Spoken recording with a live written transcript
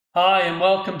Hi and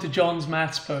welcome to John's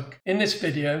Maths book. In this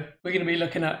video, we're going to be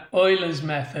looking at Euler's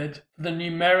method for the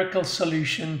numerical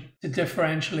solution to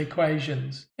differential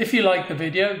equations. If you like the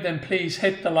video, then please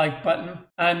hit the like button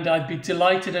and I'd be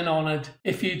delighted and honoured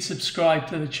if you'd subscribe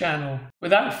to the channel.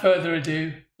 Without further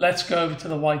ado, let's go over to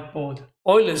the whiteboard.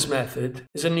 Euler's method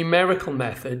is a numerical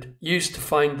method used to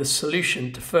find the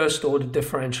solution to first-order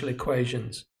differential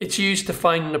equations. It's used to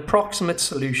find an approximate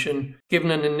solution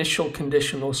given an initial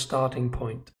conditional starting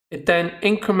point. It then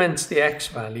increments the x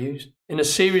values in a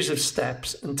series of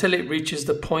steps until it reaches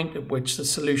the point at which the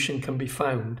solution can be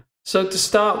found. So to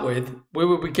start with, we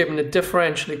will be given a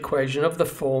differential equation of the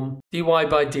form dy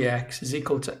by dx is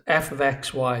equal to f of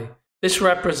xy. This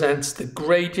represents the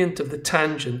gradient of the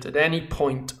tangent at any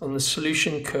point on the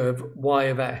solution curve y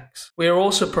of x. We are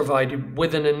also provided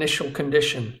with an initial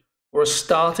condition, or a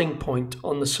starting point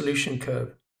on the solution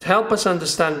curve. To help us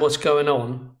understand what's going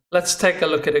on, let's take a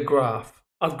look at a graph.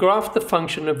 I've graphed the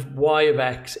function of y of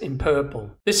x in purple.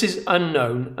 This is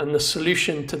unknown and the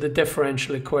solution to the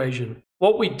differential equation.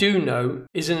 What we do know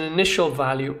is an initial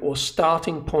value or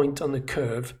starting point on the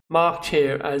curve, marked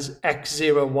here as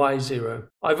x0, y0.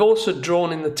 I've also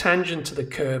drawn in the tangent to the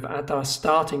curve at our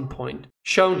starting point,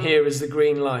 shown here as the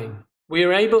green line. We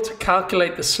are able to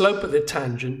calculate the slope of the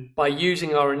tangent by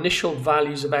using our initial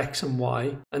values of x and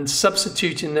y and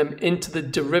substituting them into the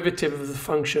derivative of the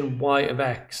function y of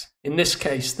x, in this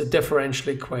case the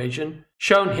differential equation,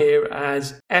 shown here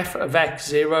as f of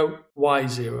x0,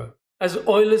 y0. As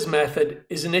Euler's method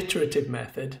is an iterative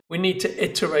method, we need to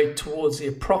iterate towards the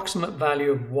approximate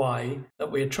value of y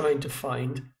that we are trying to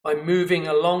find by moving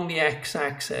along the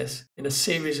x-axis in a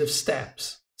series of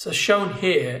steps. So shown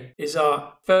here is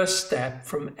our first step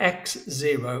from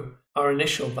x0, our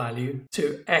initial value,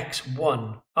 to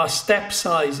x1. Our step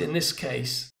size in this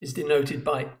case is denoted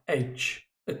by h.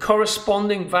 The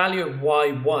corresponding value of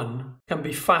y1 can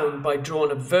be found by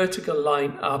drawing a vertical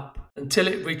line up until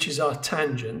it reaches our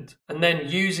tangent, and then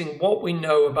using what we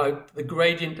know about the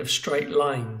gradient of straight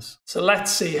lines. So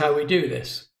let's see how we do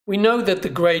this. We know that the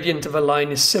gradient of a line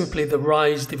is simply the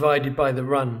rise divided by the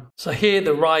run. So here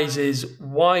the rise is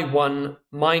y1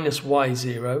 minus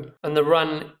y0, and the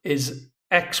run is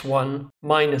x1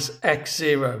 minus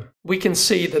x0. We can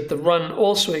see that the run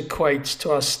also equates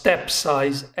to our step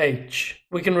size h.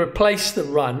 We can replace the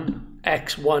run,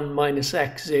 x1 minus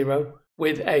x0,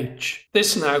 with h.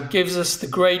 This now gives us the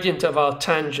gradient of our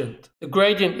tangent. The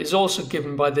gradient is also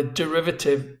given by the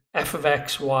derivative f of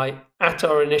xy at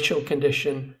our initial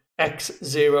condition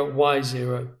x0,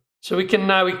 y0. So we can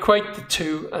now equate the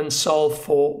two and solve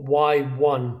for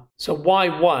y1. So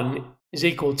y1 is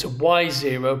equal to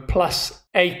y0 plus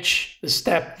h, the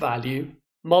step value,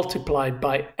 multiplied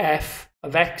by f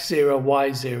of x0,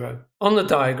 y0. On the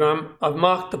diagram, I've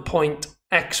marked the point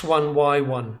x1,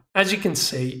 y1. As you can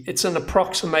see, it's an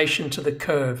approximation to the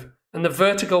curve, and the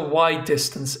vertical y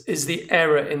distance is the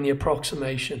error in the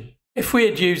approximation. If we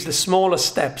had used a smaller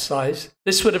step size,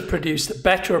 this would have produced a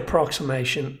better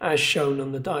approximation as shown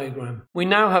on the diagram. We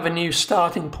now have a new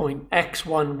starting point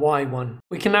x1, y1.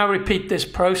 We can now repeat this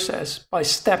process by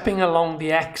stepping along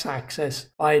the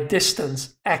x-axis by a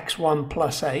distance x1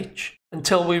 plus h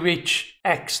until we reach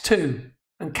x2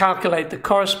 and calculate the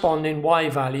corresponding y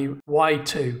value,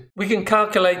 y2. We can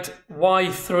calculate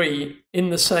y3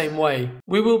 in the same way.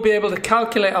 We will be able to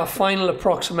calculate our final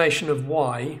approximation of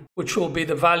y, which will be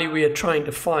the value we are trying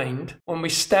to find, when we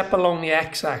step along the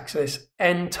x-axis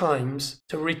n times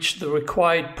to reach the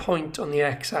required point on the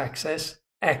x-axis,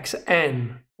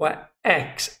 xn, where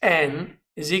xn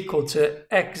is equal to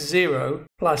x0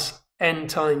 plus n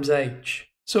times h.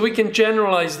 So we can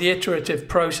generalize the iterative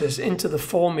process into the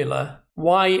formula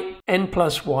yn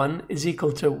plus 1 is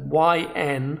equal to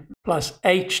yn plus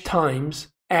h times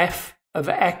f of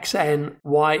xn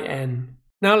yn.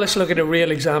 Now let's look at a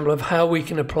real example of how we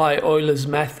can apply Euler's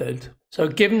method. So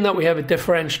given that we have a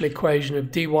differential equation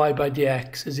of dy by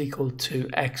dx is equal to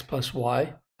x plus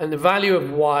y, and the value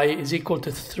of y is equal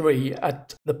to 3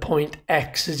 at the point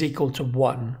x is equal to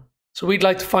 1. So we'd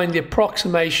like to find the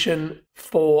approximation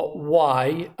for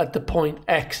y at the point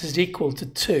x is equal to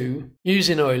 2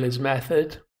 using Euler's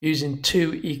method, using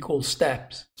two equal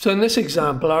steps. So in this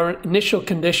example, our initial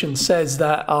condition says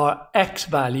that our x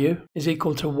value is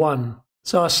equal to 1.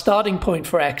 So our starting point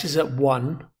for x is at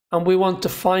 1, and we want to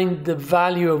find the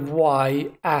value of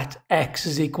y at x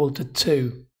is equal to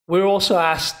 2. We're also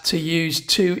asked to use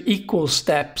two equal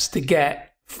steps to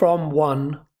get from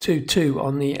 1 to 2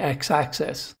 on the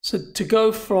x-axis. So to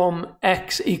go from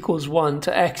x equals 1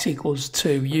 to x equals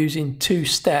 2 using two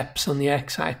steps on the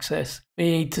x-axis, we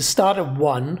need to start at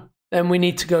 1 then we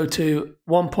need to go to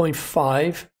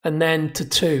 1.5 and then to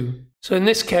 2. So in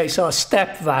this case, our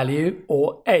step value,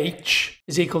 or h,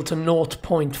 is equal to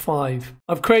 0.5.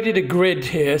 I've created a grid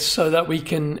here so that we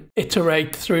can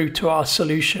iterate through to our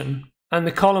solution. And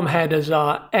the column headers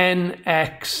are n,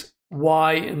 x,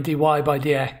 y, and dy by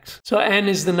dx. So n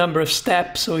is the number of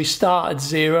steps, so we start at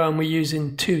 0 and we're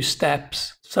using 2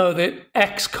 steps. So the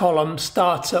x column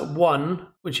starts at 1,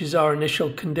 which is our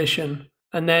initial condition,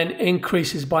 and then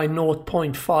increases by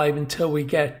 0.5 until we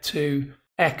get to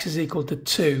x is equal to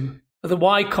 2. For the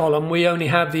y column, we only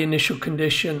have the initial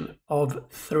condition of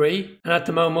 3, and at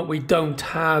the moment we don't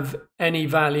have any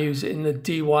values in the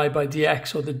dy by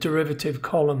dx or the derivative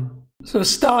column. So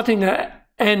starting at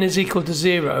n is equal to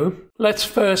 0, let's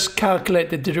first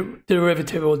calculate the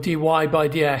derivative, or dy by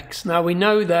dx. Now we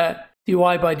know that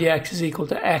dy by dx is equal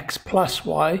to x plus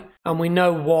y, and we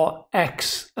know what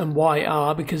x and y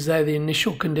are because they're the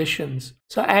initial conditions.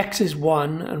 So x is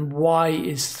 1 and y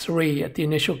is 3 at the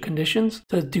initial conditions.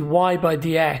 So dy by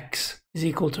dx is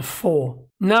equal to 4.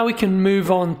 Now we can move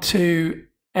on to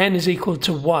n is equal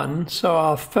to 1, so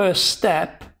our first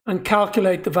step, and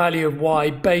calculate the value of y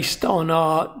based on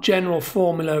our general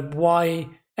formula of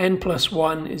yn plus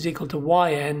 1 is equal to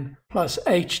yn plus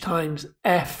h times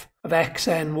f of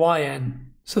xn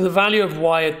yn. So the value of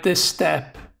y at this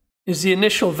step is the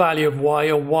initial value of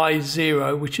y, or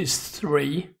y0, which is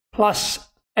 3, plus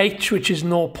h, which is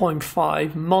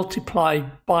 0.5,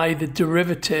 multiplied by the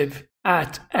derivative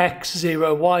at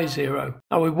x0, y0.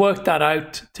 Now we worked that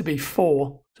out to be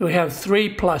 4. So we have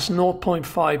 3 plus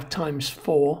 0.5 times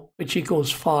 4, which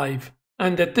equals 5.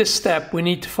 And at this step, we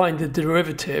need to find the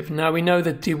derivative. Now we know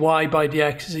that dy by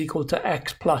dx is equal to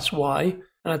x plus y.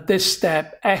 And at this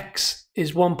step, x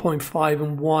is 1.5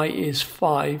 and y is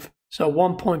 5. So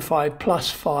 1.5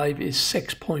 plus 5 is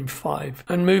 6.5.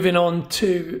 And moving on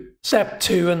to step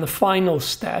 2 and the final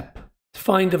step, to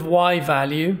find the y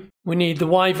value, we need the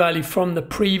y value from the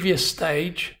previous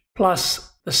stage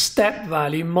plus the step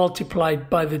value multiplied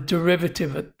by the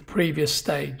derivative at the previous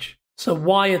stage. So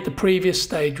y at the previous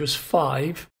stage was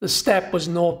 5, the step was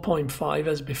 0.5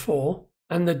 as before,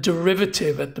 and the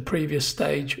derivative at the previous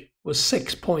stage was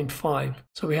 6.5.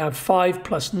 So we have 5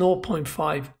 plus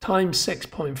 0.5 times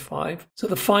 6.5. So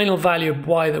the final value of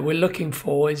y that we're looking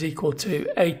for is equal to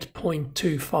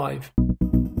 8.25.